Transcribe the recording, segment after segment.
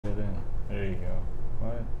you go.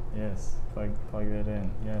 What? Yes. Plug that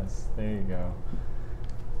in. Yes. There you go.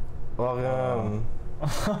 Welcome.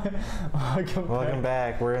 Welcome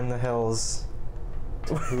back. We're in the hills.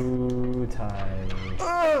 Two ties.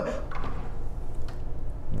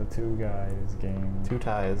 The two guys game. Two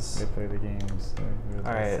ties. They play the games.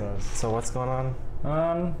 All right. So what's going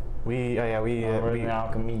on? We we're in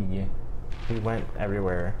Alchemy. We went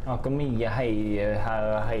everywhere. Alchemy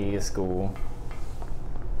high school.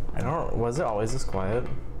 I don't. Was it always this quiet?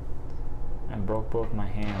 I broke both my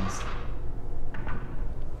hands.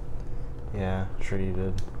 Yeah, sure you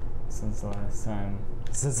did. Since the last time.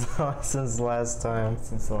 Since the last time.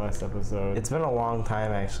 Since the last episode. It's been a long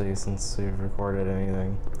time actually since we've recorded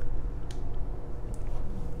anything.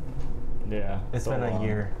 Yeah. It's been a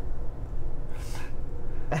year.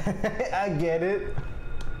 I get it.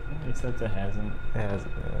 Except it hasn't. It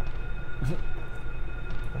hasn't, yeah.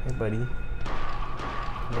 Hey, buddy.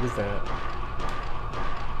 What is that?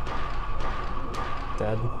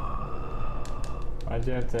 Dead. Why'd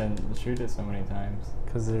you have to shoot it so many times?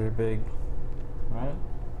 Because they're big. What?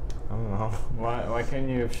 I don't know. Why couldn't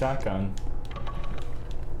you have shotgun?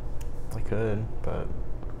 I could, but...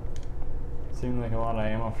 Seemed like a lot of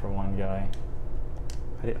ammo for one guy.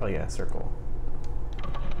 Oh yeah, circle.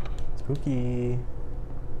 Spooky.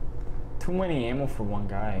 Too many ammo for one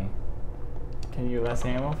guy. Can you less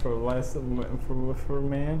ammo for less for a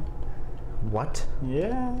man? What?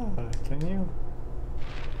 Yeah, can you?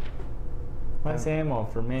 Less ammo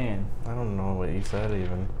for man. I don't know what you said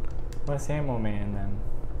even. Less ammo man then.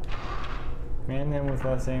 Man then with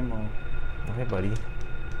less ammo. Oh, hey buddy.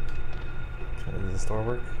 Does the store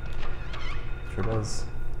work? Sure does.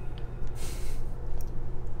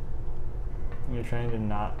 You're trying to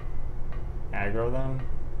not aggro them?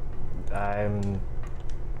 I'm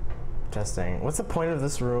testing. What's the point of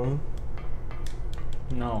this room?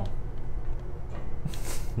 No.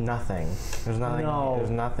 Nothing. There's nothing. No. There's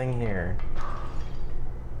nothing here.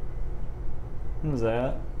 What was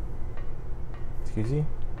that? Excuse you?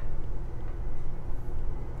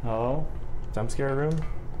 Hello? Jump scare room?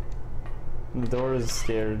 The door is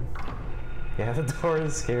scared. Yeah, the door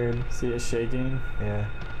is scared. See it shaking? Yeah.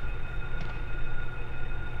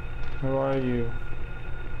 Who are you?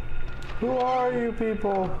 Who are you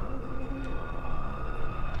people?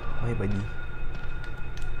 Hey buddy.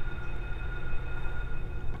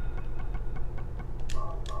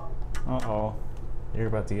 Uh-oh. You're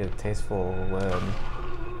about to get a tasteful lead.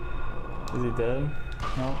 Is he dead?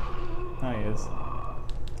 No. No, he is.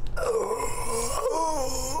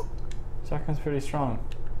 Shotgun's pretty strong.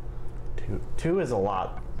 Two is a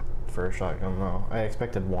lot for a shotgun though. I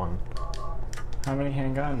expected one. How many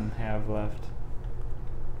handgun have left?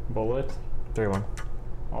 Bullet? 3-1.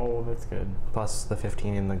 Oh, that's good. Plus the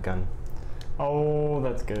 15 in the gun. Oh,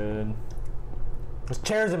 that's good. There's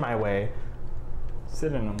chairs in my way.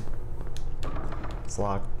 Sit in them. It's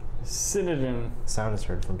locked. Sit in them. Sound is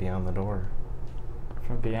heard from beyond the door.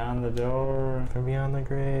 From beyond the door. From beyond the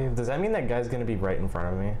grave. Does that mean that guy's gonna be right in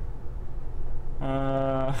front of me?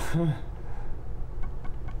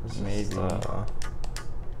 Maybe. Just,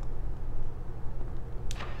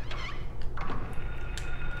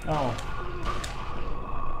 Oh.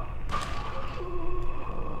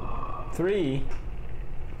 3?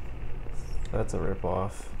 That's a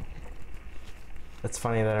ripoff. It's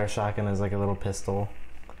funny that our shotgun is like a little pistol.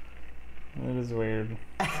 That is weird.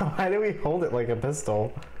 Why do we hold it like a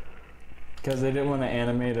pistol? Because they didn't want to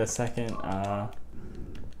animate a second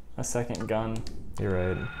gun.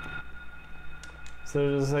 You're right.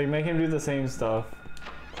 So just like make him do the same stuff.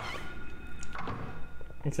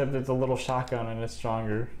 Except it's a little shotgun and it's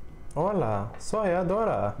stronger. Hola, soy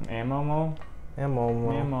Adora. Ammo mo? Memo.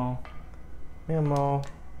 Memo. Memo.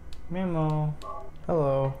 Memo.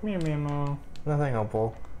 Hello. Come here, Memo. Nothing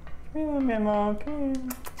helpful. Come here, Memo. Come here.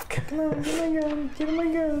 Come on, get my gun. Get in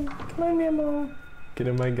my gun. Come on, Memo. Get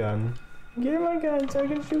in my gun. Get in my gun so I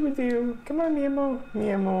can shoot with you. Come on, Memo.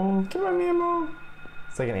 Memo. Come on, Memo.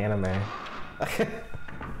 It's like an anime.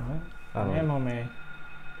 What? Memo, me.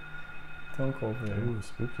 Don't go over there. Ooh,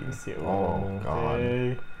 spooky. See, Oh, God.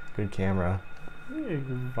 Hey. Good camera.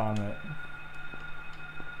 Vomit.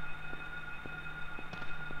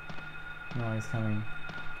 No, he's coming.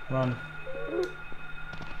 Run.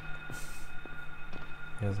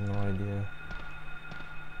 He has no idea.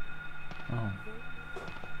 Oh.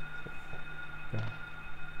 Okay.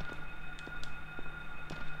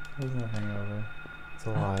 There's nothing over. It's a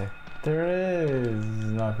lie. There is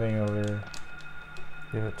nothing over.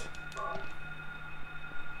 Give it.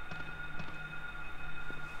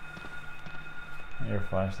 Your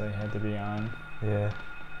flashlight had to be on. Yeah.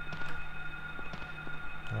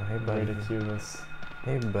 Oh, hey, buddy. Ridiculous.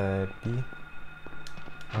 Hey, buddy.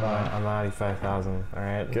 I'm out of 5,000. All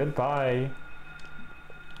right. Goodbye.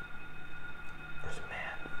 There's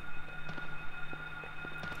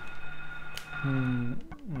a man.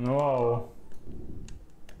 Whoa.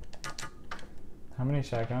 How many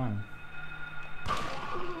shotgun?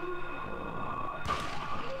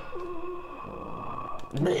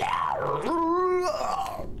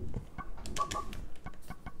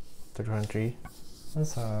 $323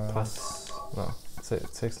 That's alright. plus, no,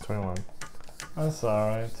 621. That's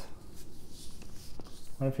alright.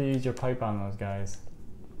 What if you use your pipe on those guys?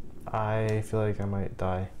 I feel like I might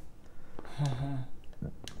die.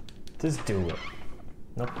 Just do it.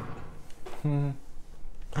 Nope.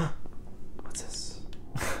 What's this?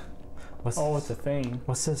 What's Oh, this? it's a thing.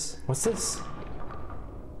 What's this? What's this?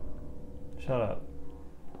 Shut up.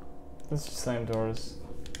 Let's just slam doors.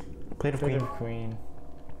 Plate of Plate Queen. of Queen.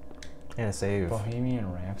 And a save.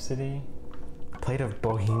 Bohemian Rhapsody. Plate of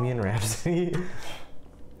Bohemian Rhapsody.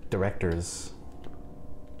 Directors.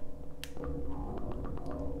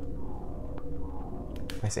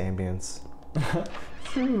 Nice ambience. Oh,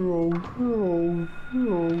 you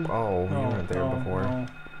weren't there before. No.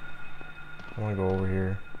 I want to go over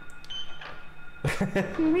here.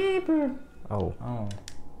 Oh. Oh.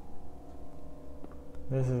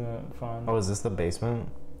 This isn't fun. Oh, is this the basement?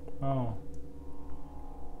 Oh.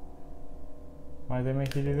 Why'd they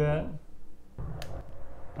make you do that?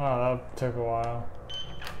 Oh, that took a while.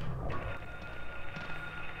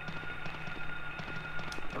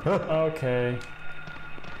 Okay.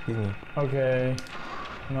 Excuse me. Okay.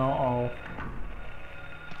 No.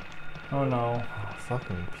 Oh no. Oh,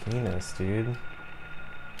 fucking penis, dude.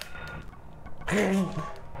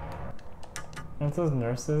 Aren't those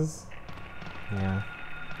nurses? Yeah.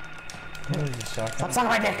 Stop sucking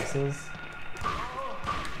my dick! Nurses.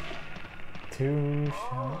 2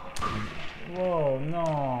 shot. Whoa,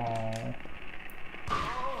 no.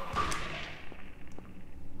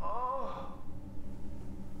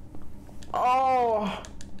 Oh!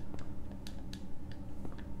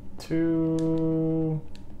 2.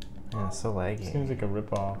 Yeah, it's so laggy. Seems like a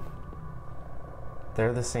ripoff.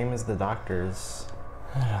 They're the same as the doctors.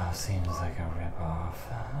 It all seems like a ripoff.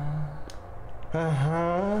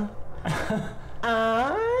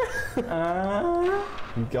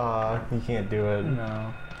 God, you can't do it.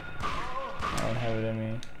 No. I don't have it in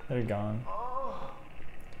me. They're gone.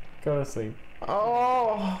 Go to sleep.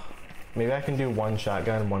 Oh! Maybe I can do one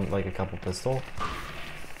shotgun, like a couple pistol.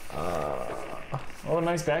 Oh,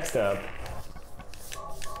 nice backstab.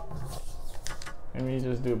 Maybe you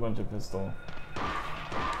just do a bunch of pistol.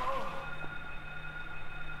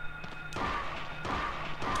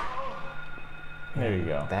 There you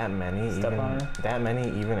go. That many, Step on her. that many,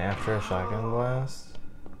 even after a shotgun blast.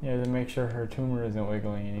 Yeah, to make sure her tumor isn't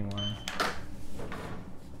wiggling anymore.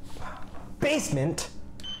 Basement.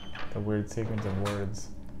 The weird sequence of words.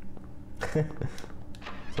 So,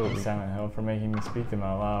 Thanks, Silent Hill, for making me speak them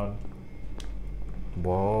out loud.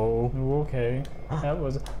 whoa. Ooh, okay. That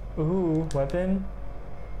was. Ooh, weapon?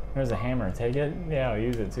 There's a hammer. Take it? Yeah, I'll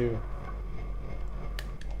use it too.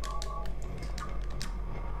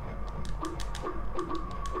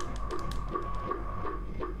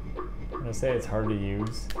 I'm gonna say it's hard to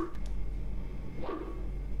use.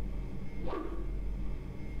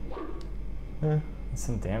 It's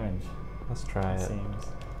some damage, Let's try it it. seems.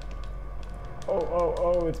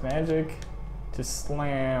 Oh, it's magic. Just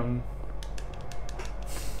slam.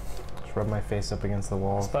 Just rub my face up against the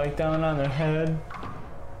wall. Spike down on their head.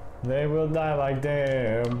 They will die like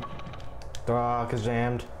damn. The rock is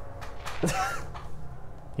jammed.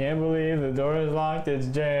 Can't believe the door is locked, it's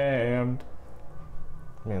jammed.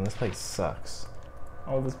 Man, this place sucks.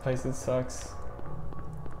 Oh, this place, it sucks.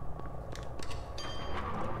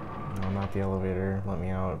 No, not the elevator. Let me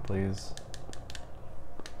out, please.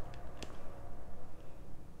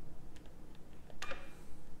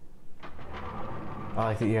 I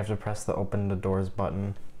like that you have to press the open the doors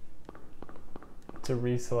button. To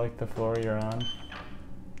reselect the floor you're on.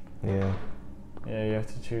 Yeah. Yeah, you have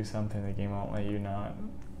to choose something the game won't let you not.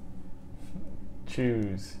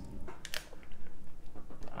 Choose.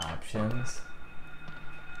 Options.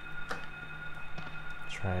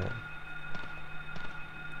 Try it.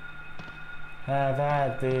 Have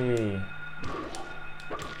at thee.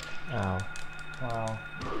 Ow. Wow.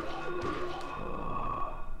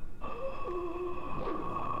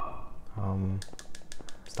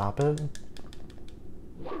 Stop it?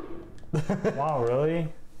 Wow, really?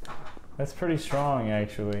 That's pretty strong,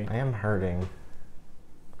 actually. I am hurting.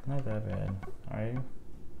 Not that bad, are you?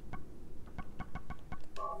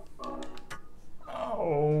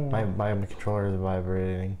 Oh, My controller is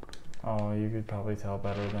vibrating. Oh, you could probably tell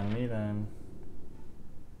better than me then.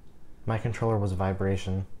 My controller was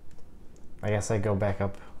vibration. I guess I go back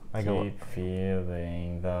up. Keep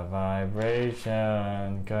feeling the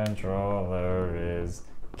vibration. Controller is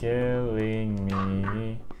killing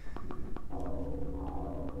me.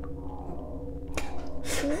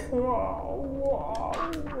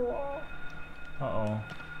 Uh-oh.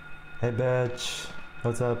 Hey, bitch.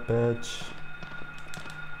 What's up, bitch?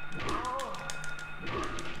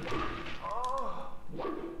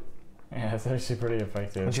 Yeah, it's actually pretty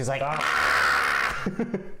effective. And she's like,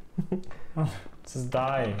 just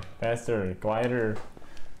die faster, quieter,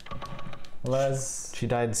 less. She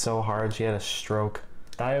died so hard she had a stroke.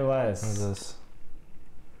 Die What is less. this?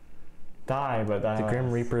 Die, but die The less.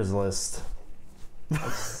 Grim Reaper's list.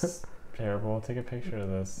 That's terrible. Take a picture of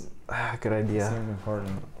this. Good idea. Seems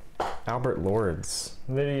important. Albert Lords.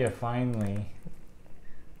 Lydia Finally.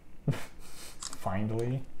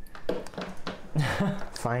 Finally.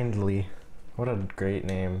 Findley. What a great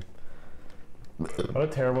name. What a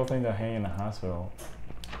terrible thing to hang in a hospital.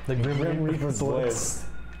 The Grim Reaper's list.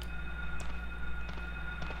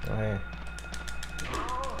 Hey.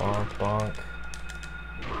 Bonk, bonk.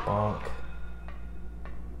 Bonk.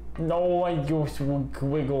 No, I go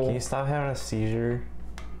squiggle. Can you stop having a seizure?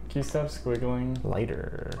 Can you stop squiggling?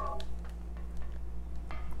 Lighter.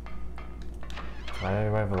 Why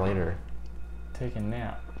do I have a lighter? Take a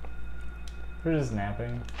nap. We're just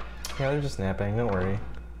napping. Yeah, they're just napping, don't worry.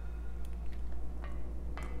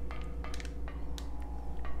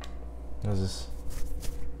 What is this?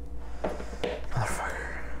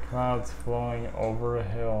 Motherfucker. Clouds flowing over a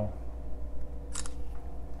hill.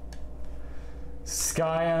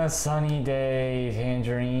 Sky on a sunny day.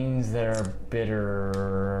 Tangerines that are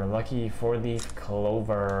bitter. Lucky four-leaf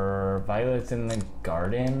clover. Violets in the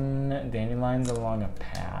garden. Dandelions along a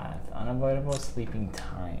path. Unavoidable sleeping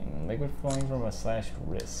time. Liquid flowing from a slashed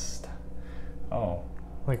wrist. Oh,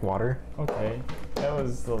 Like water? okay. That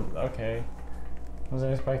was the... okay.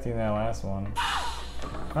 Wasn't expecting that last one.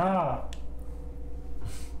 Ah!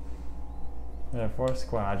 There are 4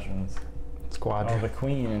 squadrons. Squadron. Oh, the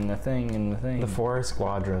queen and the thing and the thing. The 4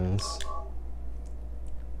 squadrons.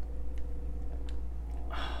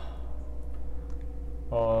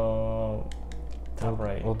 Oh, top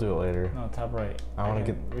right. We'll do it later. No, top right. I wanna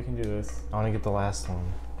We can do this. I want to get the last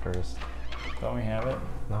one first. Don't we have it?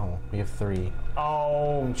 No, we have 3.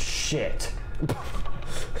 Oh, shit.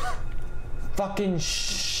 Fucking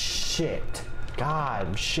shit. God,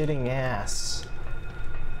 I'm shitting ass.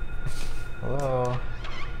 Hello.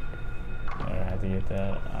 I have to get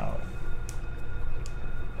that out.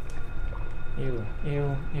 Ew,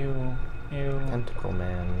 ew, ew, ew. Tentacle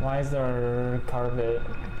man. Why is there carpet?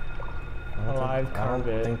 I don't Alive think, I don't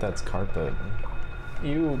carpet. think that's carpet.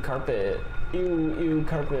 Ew, carpet. Ew, ew,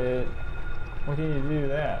 carpet. What can you do to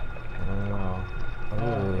that? I don't know.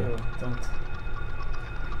 Oh, Ooh. ew, don't.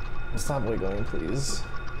 Stop wiggling, please.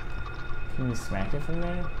 Can you smack it from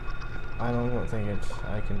there? I don't think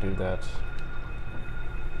I can do that.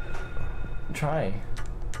 Try.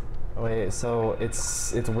 Wait, so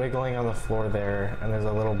it's wiggling on the floor there, and there's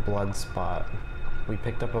a little blood spot. We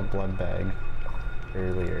picked up a blood bag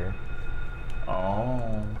earlier.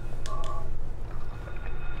 Oh.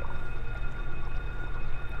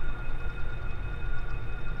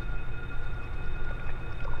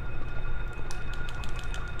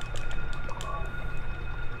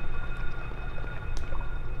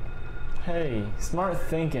 Hey, smart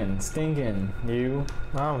thinking, stinking, you.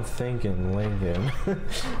 I'm thinking Lincoln.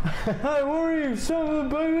 Hi, where are you, son of a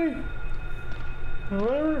baby?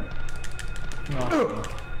 Whatever. No,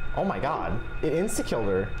 Oh my god, it insta-killed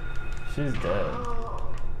her. she's dead.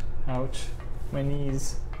 Ouch. My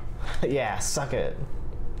knees. Yeah, suck it.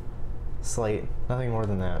 Slate, nothing more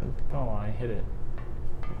than that. Oh, I hit it.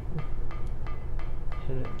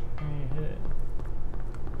 Hit it. Hey, hit it.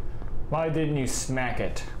 Why didn't you smack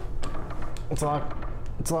it? It's locked.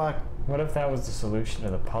 It's locked. What if that was the solution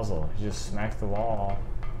to the puzzle? You just smack the wall.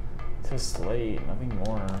 It's a slate, nothing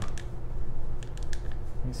more.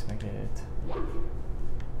 Let me smack it.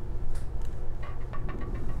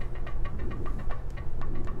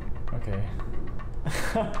 Okay.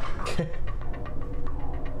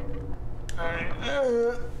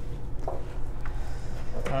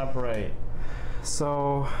 Top right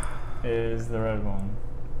So, is the red one.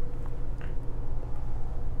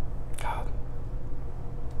 God.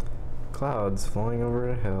 Clouds flowing over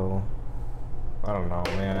a hill. I don't know,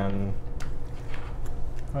 man.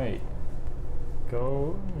 Wait.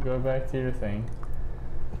 Go back to your thing.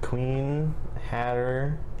 Queen,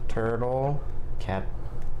 Hatter, Turtle, Cat.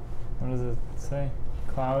 What does it say?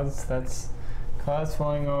 Clouds, that's clouds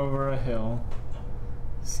flowing over a hill.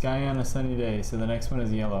 Sky on a sunny day, so the next one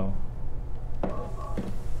is yellow.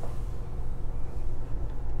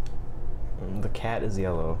 The cat is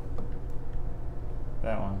yellow.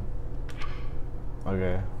 That one.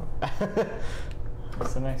 Okay.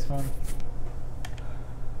 What's the next one?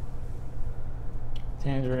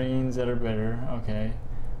 Tangerines that are bitter, okay.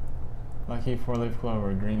 Lucky four-leaf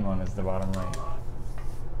clover, green one is the bottom right.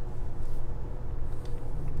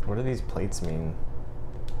 What do these plates mean?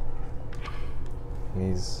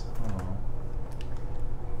 These. I don't know.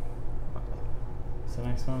 What's the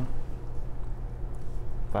next one?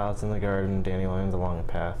 Violets in the garden, dandelions along a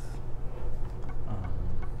path.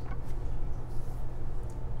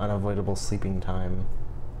 Unavoidable sleeping time.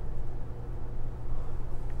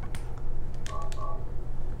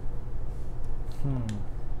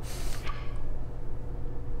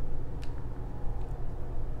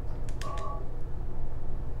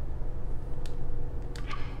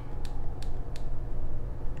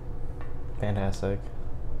 Fantastic.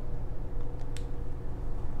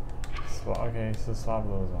 Okay, so swap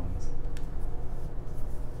those ones.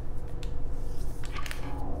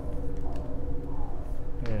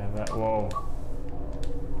 Yeah, that, whoa.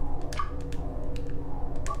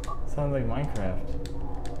 Sounds like Minecraft.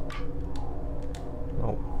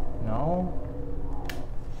 Nope. No?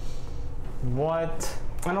 What?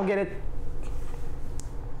 I don't get it.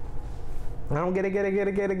 I don't get it, get it, get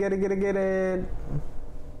it, get it, get it, get it, get it.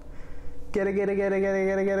 Get it, get it, get it, get it,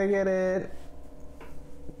 get it, get it, get it.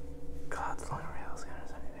 Clouds flowing over hills, kind of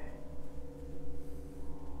sunny day.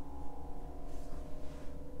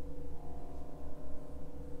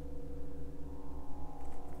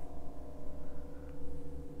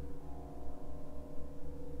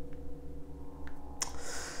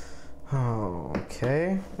 Oh,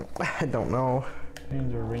 okay. I don't know.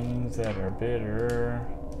 Tangerines that are bitter.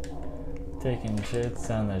 Taking shits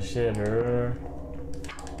on the shitter.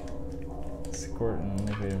 Squirting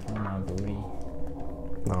liquid from my booty.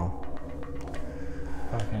 No.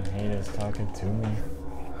 Fucking haters talking to me.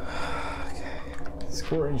 Okay.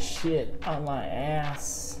 Squirting shit on my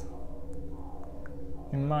ass.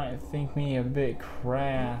 You might think me a bit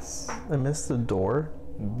crass, I missed the door.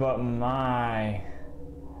 but my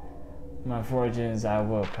fortunes I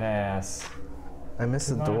will pass. I missed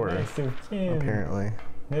the My door, next of kin, apparently.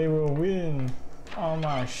 they will win all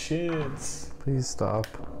my shits. Please stop.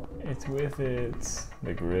 It's with it,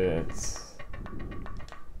 the grits.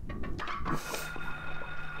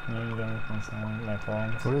 No, you done with my song, my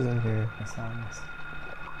poems, What is in here? my songs.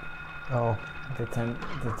 Oh, The dent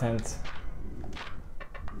tent.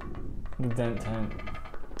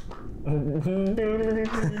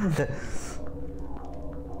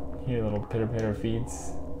 Here, little pitter patter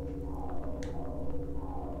feeds.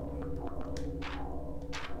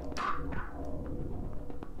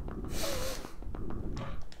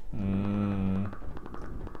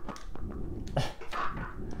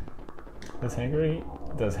 Does Henry?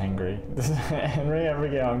 Does Henry ever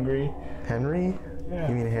get hungry? Henry? Yeah.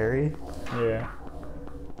 You mean Harry? Yeah.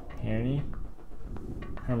 Henry?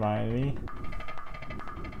 Hermione?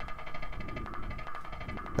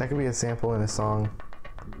 That could be a sample in a song.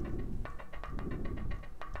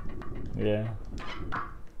 Yeah.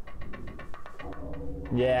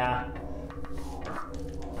 Yeah.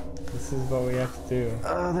 This is what we have to do.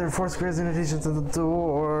 There are 4 squares in addition to the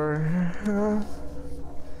door.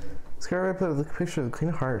 Square right put a picture of the Queen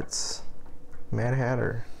of Hearts, Mad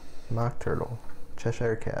Hatter, Mock Turtle,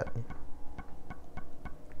 Cheshire Cat.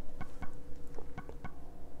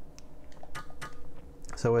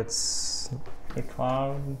 So it's The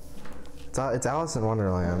cloud. it's Alice in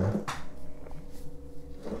Wonderland.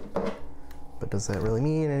 But does that really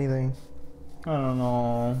mean anything? I don't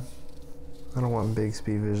know. I don't want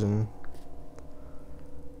Bixby vision.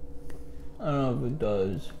 I don't know if it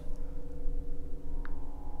does.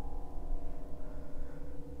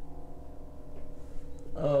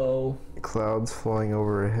 Oh. Clouds flowing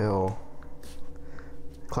over a hill.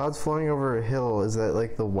 Clouds flowing over a hill, is that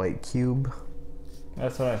like the white cube?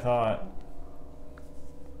 That's what I thought.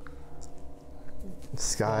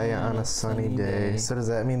 Sky on a sunny day. So does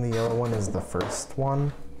that mean the yellow one is the first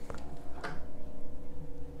one?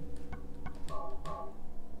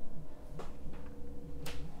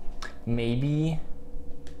 Maybe.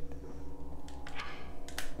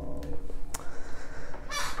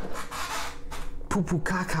 Poo poo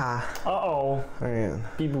caca. Uh-oh.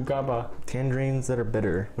 Alright. Bibu Gaba. Tangerines that are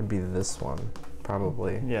bitter would be this one,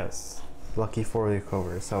 probably. Yes. Lucky 4-leaf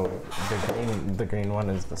clover. So the green one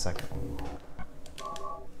is the second one.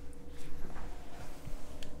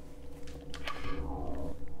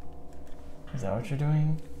 Is that what you're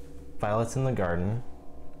doing? Violets in the garden.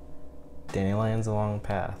 Dandelions along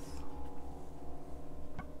path.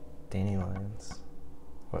 Dandelions.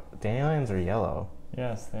 What? Dandelions are yellow.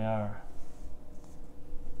 Yes, they are.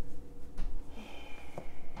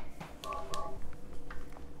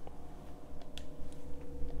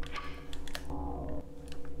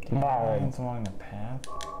 Dandelions along the path.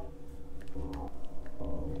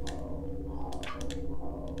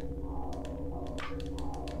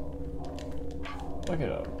 Look it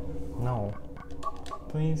up, No.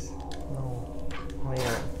 please. No. Not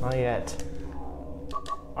yet. Not yet.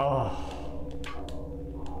 Oh.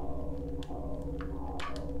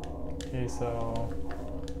 Okay, so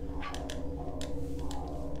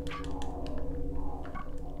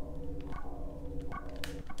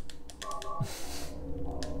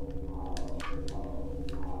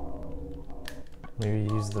Maybe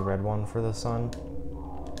use the red one for the sun.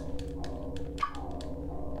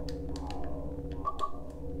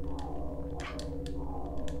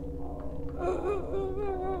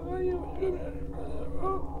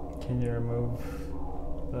 can you remove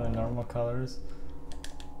the normal colors?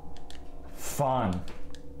 Fun.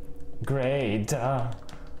 Great.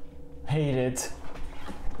 Hate it.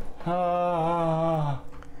 Ah.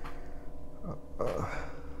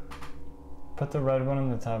 Put the red one in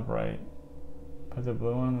the top right. Put the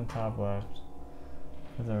blue one in the top left.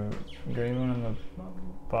 Put the green one in the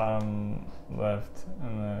bottom left.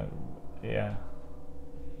 And the, yeah.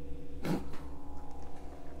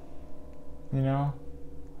 You know?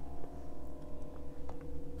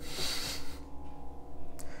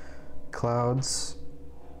 Clouds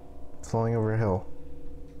flowing over a hill.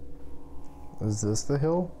 Is this the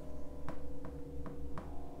hill?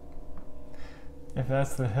 If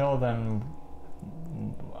that's the hill, then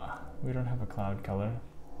we don't have a cloud color.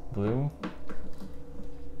 Blue?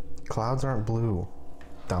 Clouds aren't blue,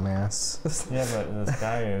 dumbass. Yeah, but the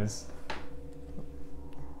sky is.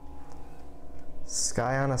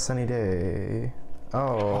 Sky on a sunny day.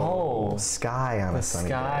 Oh. Oh. Sky on The a sunny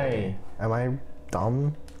sky. day. Am I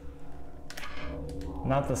dumb?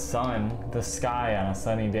 Not the sun. The sky on a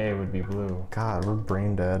sunny day would be blue. God, we're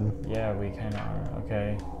brain dead. Yeah, we kind of are.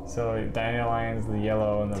 Okay. So dandelions, the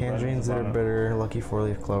yellow, and the red is Tangerines the that are bottom. bitter, lucky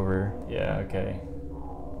four-leaf clover. Yeah, okay.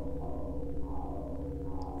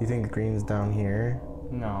 You think green's down here?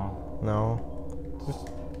 No. No? Just.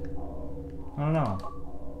 I don't know.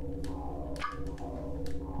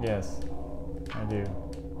 Yes. I do.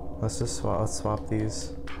 Let's swap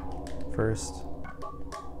these first.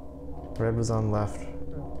 Red was on left.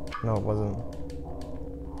 No, it wasn't.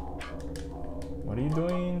 What are you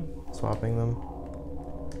doing? Swapping them.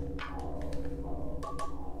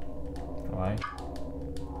 Why?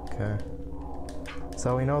 Okay.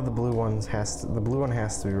 So we know the blue one has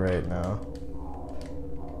to be right now.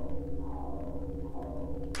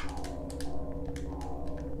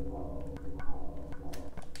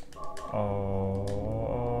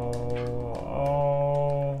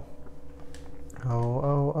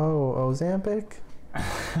 Ozempic?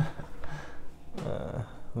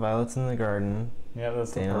 Violets in the garden. Yeah,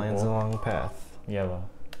 that's the Dandelions purple. along the path. Yellow.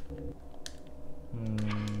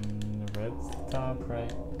 The red's the top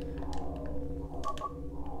right.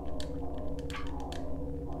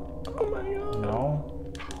 Oh my god.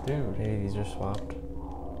 No? Dude, Maybe these are swapped.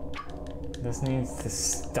 this needs to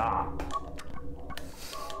stop.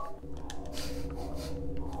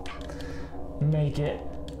 Make it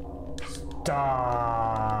stop.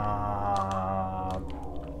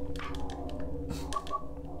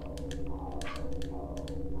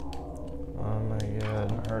 Oh my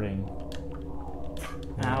god. I'm hurting.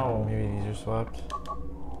 Maybe- Ow. Maybe these are swapped.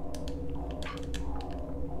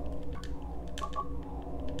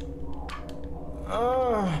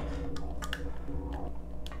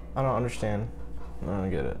 I don't understand. I don't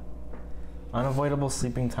get it. Unavoidable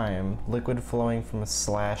sleeping time. Liquid flowing from a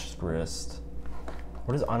slashed wrist.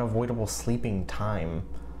 What is unavoidable sleeping time?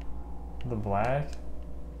 The black?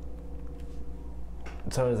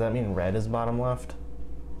 So does that mean red is bottom left?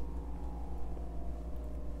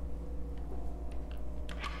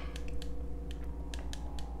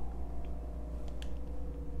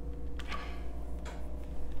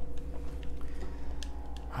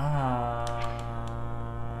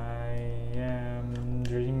 I am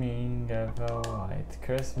dreaming of a white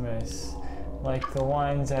Christmas, like the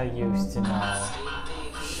ones I used to know.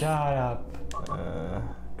 Shut up.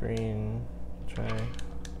 Green. Try.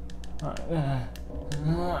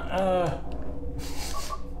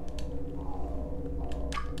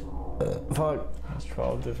 Fuck. There's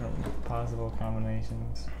 12 different possible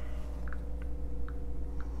combinations.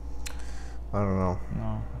 I don't know.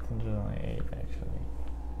 No, I think there's only 8 actually.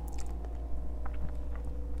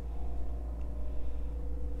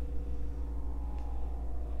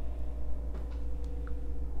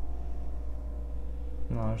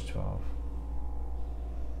 No, there's 12.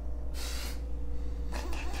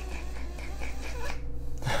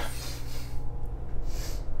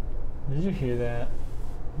 Did you hear that?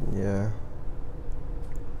 Yeah.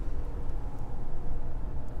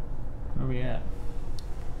 Where we at?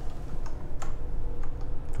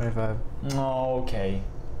 25. Oh, okay.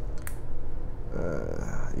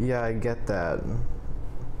 Yeah, I get that.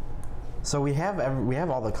 So we have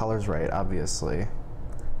all the colors right, obviously.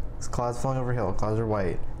 It's clouds flowing over hill. Clouds are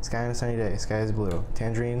white. Sky on a sunny day. Sky is blue.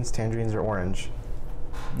 Tangerines are orange.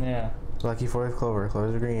 Yeah. Lucky fourth clover.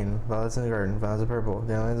 Clovers are green. Violets in the garden. Violets are purple.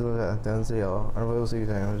 Dandelions are blue. Dandelions are yellow. Unavoidable sea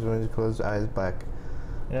time. Closed eyes black.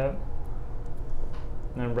 Yep.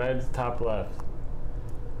 And then red's top left.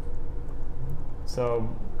 So,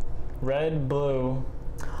 red, blue,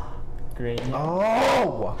 green.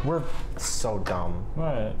 Oh! We're so dumb.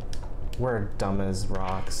 What? We're dumb as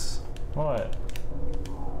rocks. What?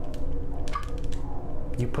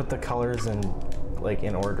 You put the colors in, like,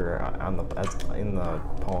 in order on in the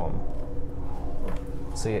poem.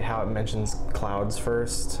 See how it mentions clouds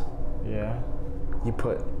first? Yeah. You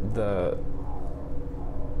put the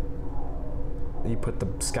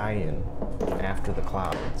sky in after the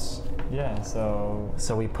clouds. Yeah, so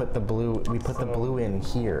We put the blue in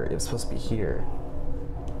here. It's supposed to be here.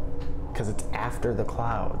 Cause it's after the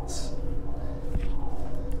clouds.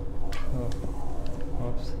 oh.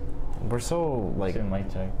 Whoops. We're so like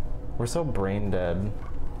Mic check. we're so brain dead.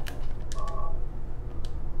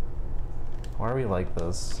 Why are we like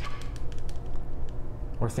this?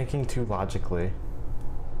 We're thinking too logically.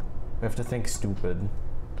 We have to think stupid.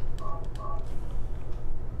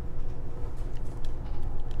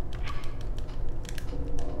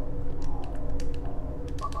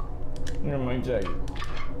 Your mic check.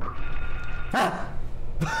 Ah!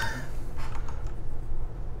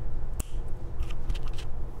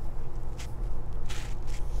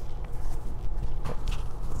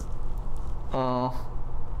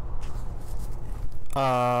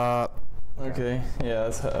 Okay. Yeah,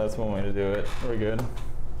 that's one way to do it. We're good.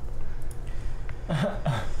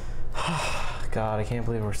 God, I can't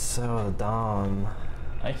believe we're so dumb.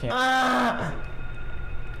 I can't. Ah!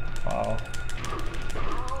 Wow.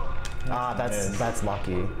 That's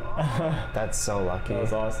lucky. That's so lucky. That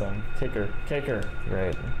was awesome. Kicker.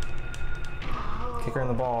 Right. Kick her in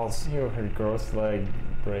the balls. Ew, her gross leg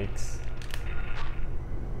breaks.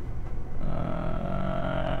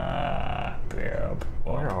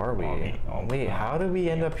 Where are we? Wait, how did we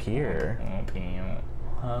end up here?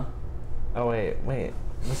 Huh? Oh wait.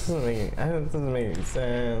 This doesn't make any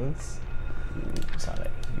sense. It's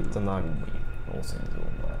a knock.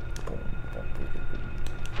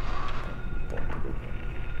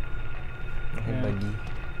 Hey, buddy.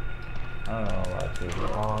 I don't know about you,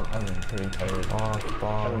 but I've been pretty tired.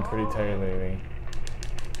 I've been pretty tired lately.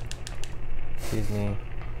 Excuse me.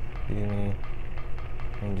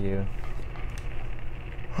 Thank you.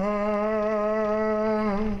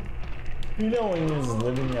 You know when you're just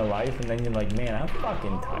living your life and then you're like, man, I'm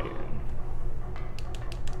fucking tired.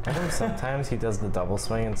 I think sometimes he does the double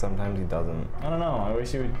swing and sometimes he doesn't. I don't know. I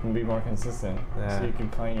wish you would be more consistent Yeah. so you could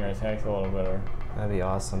plan your attacks a little better. That'd be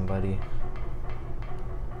awesome, buddy.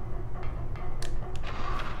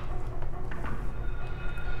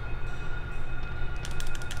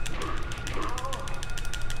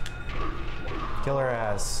 Kill her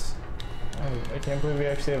ass. I can't believe we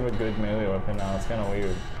actually have a good melee weapon now. It's kind of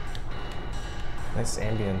weird. Nice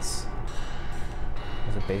ambience.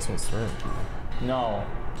 There's a basement storage. No.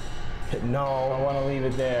 I No. want to leave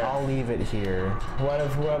it there. I'll leave it here. What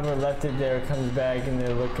if whoever left it there comes back and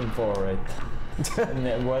they're looking for it? And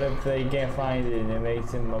then what if they can't find it and it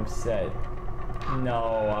makes them upset?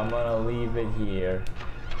 No, I'm gonna leave it here.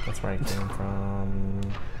 That's where I came from.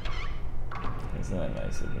 Isn't that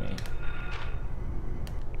nice of me?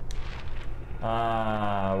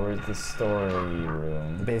 Ah, where's the story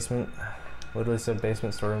room? Basement. Literally said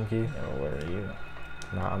basement storeroom key. Oh, where are you?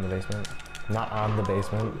 Not on the basement. Not on the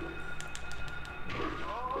basement.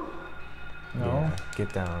 No? Yeah,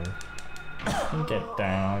 get down. Get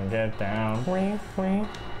down, get down. How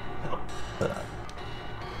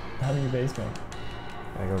do you basement?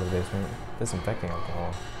 I go to the basement. Disinfecting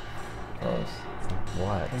alcohol. Gross.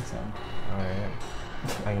 What? I think so. Alright.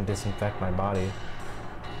 I can disinfect my body.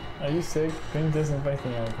 Are you sick? Drink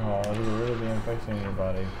disinfecting alcohol. It'll get rid of the infection in your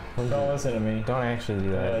body. Don't listen to me. Don't actually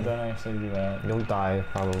do that. Yeah, don't actually do that. You'll die,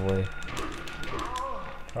 probably.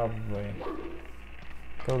 Probably.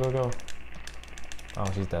 Go. Oh,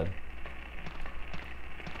 she's dead.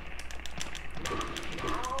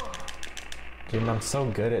 Dude, I'm so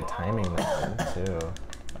good at timing that one, too.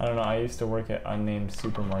 I don't know. I used to work at unnamed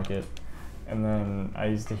supermarket, And then I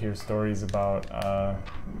used to hear stories about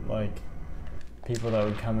like people that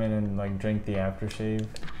would come in and like drink the aftershave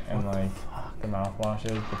and like the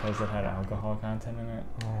mouthwashes because it had alcohol content in it.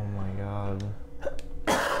 Oh my god.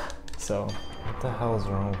 So What the hell is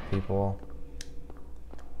wrong with people?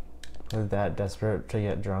 They're that desperate to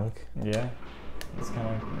get drunk? yeah, it's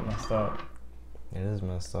kind of messed up. It is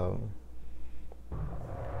messed up.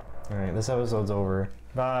 Alright, this episode's over.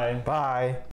 Bye. Bye!